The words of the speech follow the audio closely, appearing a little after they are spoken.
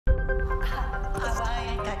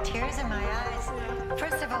I got tears in my eyes.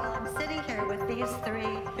 First of all, I'm sitting here with these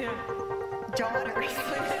three daughters.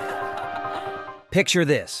 Picture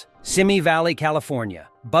this, Simi Valley, California,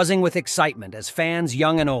 buzzing with excitement as fans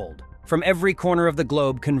young and old from every corner of the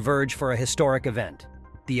globe converge for a historic event.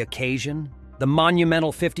 The occasion? The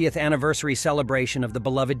monumental 50th anniversary celebration of the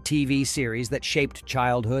beloved TV series that shaped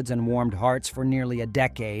childhoods and warmed hearts for nearly a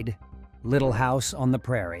decade, Little House on the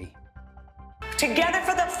Prairie. Together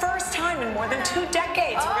for the first time in more than 2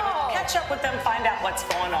 decades. We're going to catch up with them, find out what's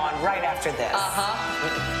going on right after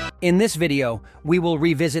this. In this video, we will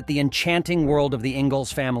revisit the enchanting world of the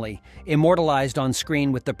Ingalls family, immortalized on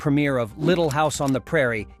screen with the premiere of Little House on the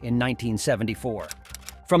Prairie in 1974.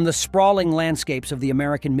 From the sprawling landscapes of the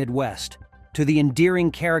American Midwest to the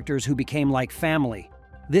endearing characters who became like family,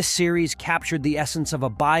 this series captured the essence of a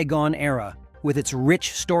bygone era with its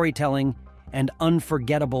rich storytelling and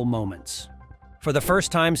unforgettable moments. For the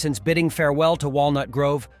first time since bidding farewell to Walnut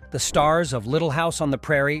Grove, the stars of Little House on the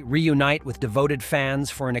Prairie reunite with devoted fans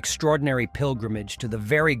for an extraordinary pilgrimage to the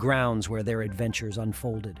very grounds where their adventures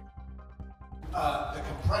unfolded. The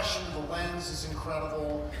compression of the lens is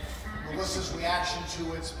incredible. Melissa's reaction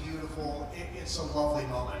to it's beautiful. It's a lovely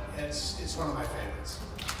moment. It's one of my favorites.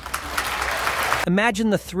 Imagine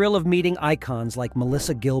the thrill of meeting icons like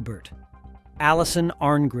Melissa Gilbert, Alison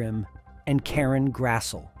Arngrim, and Karen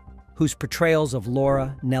Grassle, whose portrayals of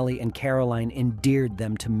Laura, Nellie, and Caroline endeared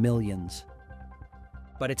them to millions.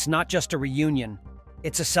 But it's not just a reunion,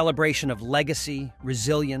 it's a celebration of legacy,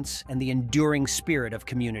 resilience, and the enduring spirit of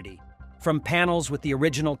community. From panels with the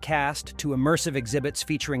original cast to immersive exhibits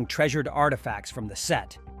featuring treasured artifacts from the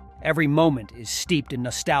set, every moment is steeped in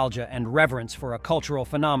nostalgia and reverence for a cultural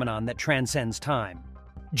phenomenon that transcends time.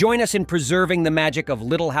 Join us in preserving the magic of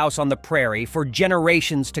Little House on the Prairie for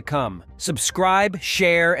generations to come. Subscribe,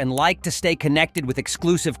 share, and like to stay connected with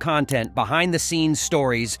exclusive content, behind-the-scenes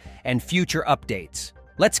stories, and future updates.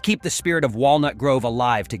 Let's keep the spirit of Walnut Grove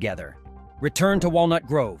alive together. Return to Walnut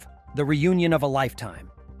Grove, the reunion of a lifetime.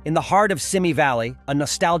 In the heart of Simi Valley, a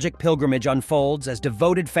nostalgic pilgrimage unfolds as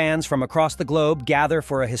devoted fans from across the globe gather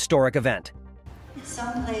for a historic event. It's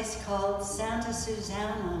someplace called Santa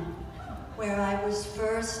Susana, where I was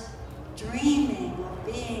first dreaming of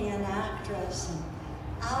being an actress, and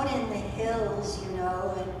out in the hills, you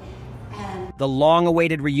know, and The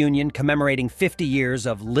long-awaited reunion commemorating 50 years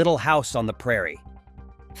of Little House on the Prairie.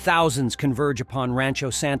 Thousands converge upon Rancho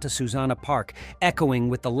Santa Susana Park, echoing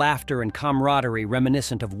with the laughter and camaraderie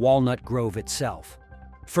reminiscent of Walnut Grove itself.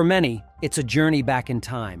 For many, it's a journey back in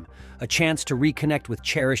time, a chance to reconnect with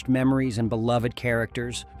cherished memories and beloved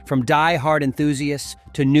characters. From die-hard enthusiasts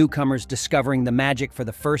to newcomers discovering the magic for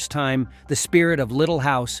the first time, the spirit of Little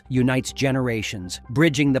House unites generations,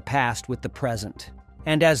 bridging the past with the present.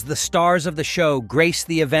 And as the stars of the show grace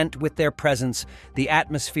the event with their presence, the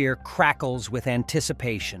atmosphere crackles with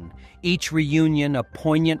anticipation, each reunion a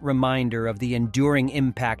poignant reminder of the enduring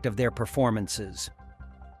impact of their performances.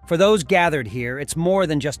 For those gathered here, it's more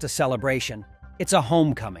than just a celebration. It's a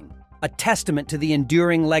homecoming, a testament to the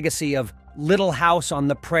enduring legacy of Little House on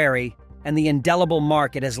the Prairie and the indelible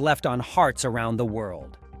mark it has left on hearts around the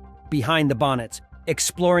world. Behind the Bonnets,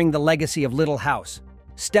 exploring the legacy of Little House.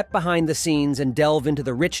 Step behind the scenes and delve into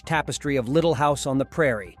the rich tapestry of Little House on the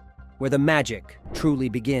Prairie, where the magic truly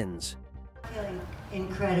begins. feeling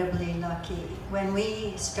incredibly lucky. When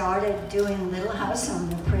we started doing Little House on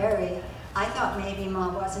the Prairie, I thought maybe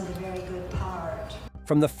Ma wasn't a very good part.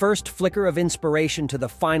 From the first flicker of inspiration to the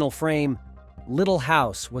final frame, Little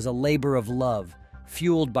House was a labor of love,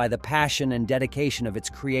 fueled by the passion and dedication of its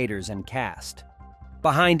creators and cast.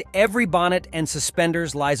 Behind every bonnet and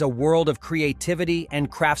suspenders lies a world of creativity and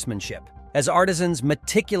craftsmanship, as artisans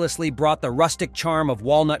meticulously brought the rustic charm of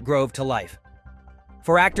Walnut Grove to life.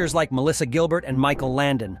 For actors like Melissa Gilbert and Michael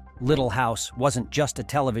Landon, Little House wasn't just a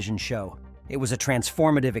television show. It was a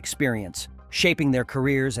transformative experience, shaping their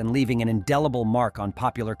careers and leaving an indelible mark on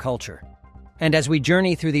popular culture. And as we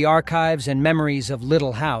journey through the archives and memories of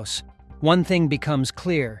Little House, one thing becomes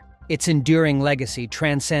clear: its enduring legacy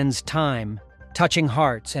transcends time, touching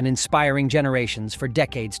hearts and inspiring generations for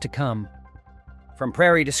decades to come. From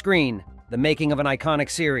Prairie to screen, the making of an iconic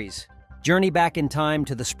series. Journey back in time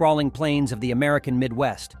to the sprawling plains of the American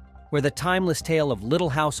Midwest, where the timeless tale of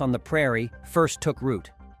Little House on the Prairie first took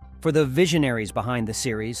root. For the visionaries behind the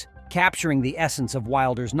series, capturing the essence of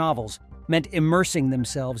Wilder's novels meant immersing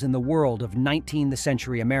themselves in the world of 19th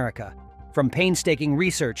century America, from painstaking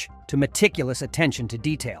research to meticulous attention to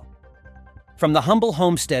detail. From the humble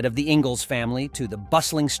homestead of the Ingalls family to the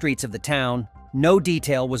bustling streets of the town, no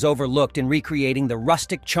detail was overlooked in recreating the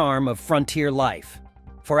rustic charm of frontier life.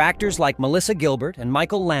 For actors like Melissa Gilbert and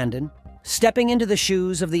Michael Landon, Stepping into the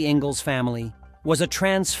shoes of the Ingalls family was a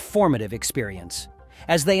transformative experience,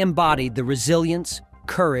 as they embodied the resilience,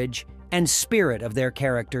 courage, and spirit of their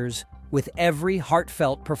characters with every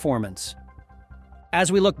heartfelt performance.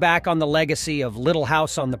 As we look back on the legacy of Little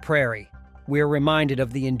House on the Prairie, we are reminded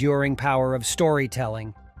of the enduring power of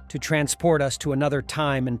storytelling to transport us to another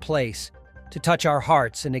time and place, to touch our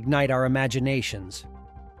hearts and ignite our imaginations.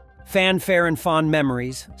 Fanfare and fond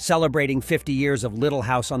memories, celebrating 50 years of Little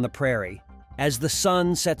House on the Prairie. As the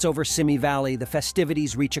sun sets over Simi Valley, the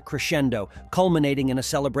festivities reach a crescendo, culminating in a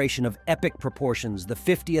celebration of epic proportions, the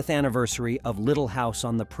 50th anniversary of Little House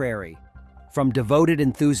on the Prairie. From devoted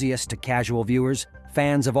enthusiasts to casual viewers,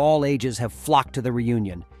 fans of all ages have flocked to the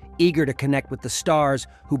reunion, eager to connect with the stars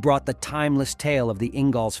who brought the timeless tale of the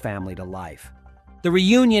Ingalls family to life. The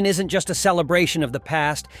reunion isn't just a celebration of the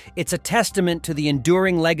past, it's a testament to the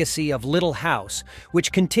enduring legacy of Little House,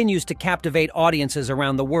 which continues to captivate audiences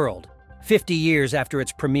around the world, 50 years after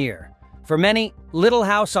its premiere. For many, Little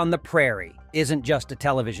House on the Prairie isn't just a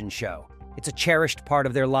television show. It's a cherished part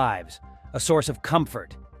of their lives, a source of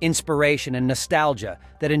comfort, inspiration, and nostalgia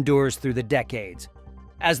that endures through the decades.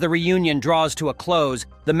 As the reunion draws to a close,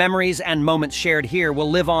 the memories and moments shared here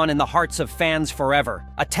will live on in the hearts of fans forever,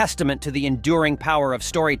 a testament to the enduring power of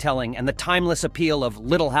storytelling and the timeless appeal of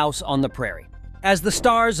Little House on the Prairie. As the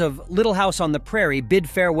stars of Little House on the Prairie bid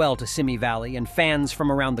farewell to Simi Valley and fans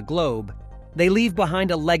from around the globe, they leave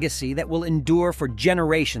behind a legacy that will endure for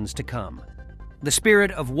generations to come. The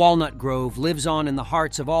spirit of Walnut Grove lives on in the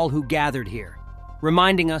hearts of all who gathered here,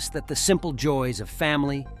 reminding us that the simple joys of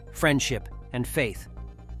family, friendship, and faith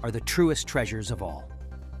are the truest treasures of all.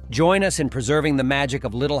 Join us in preserving the magic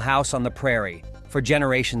of Little House on the Prairie for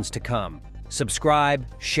generations to come. Subscribe,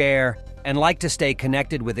 share, and like to stay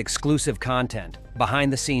connected with exclusive content,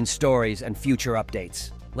 behind-the-scenes stories, and future updates.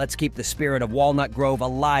 Let's keep the spirit of Walnut Grove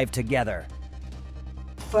alive together.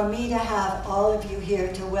 For me to have all of you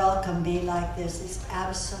here to welcome me like this is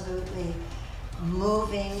absolutely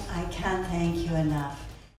moving. I can't thank you enough.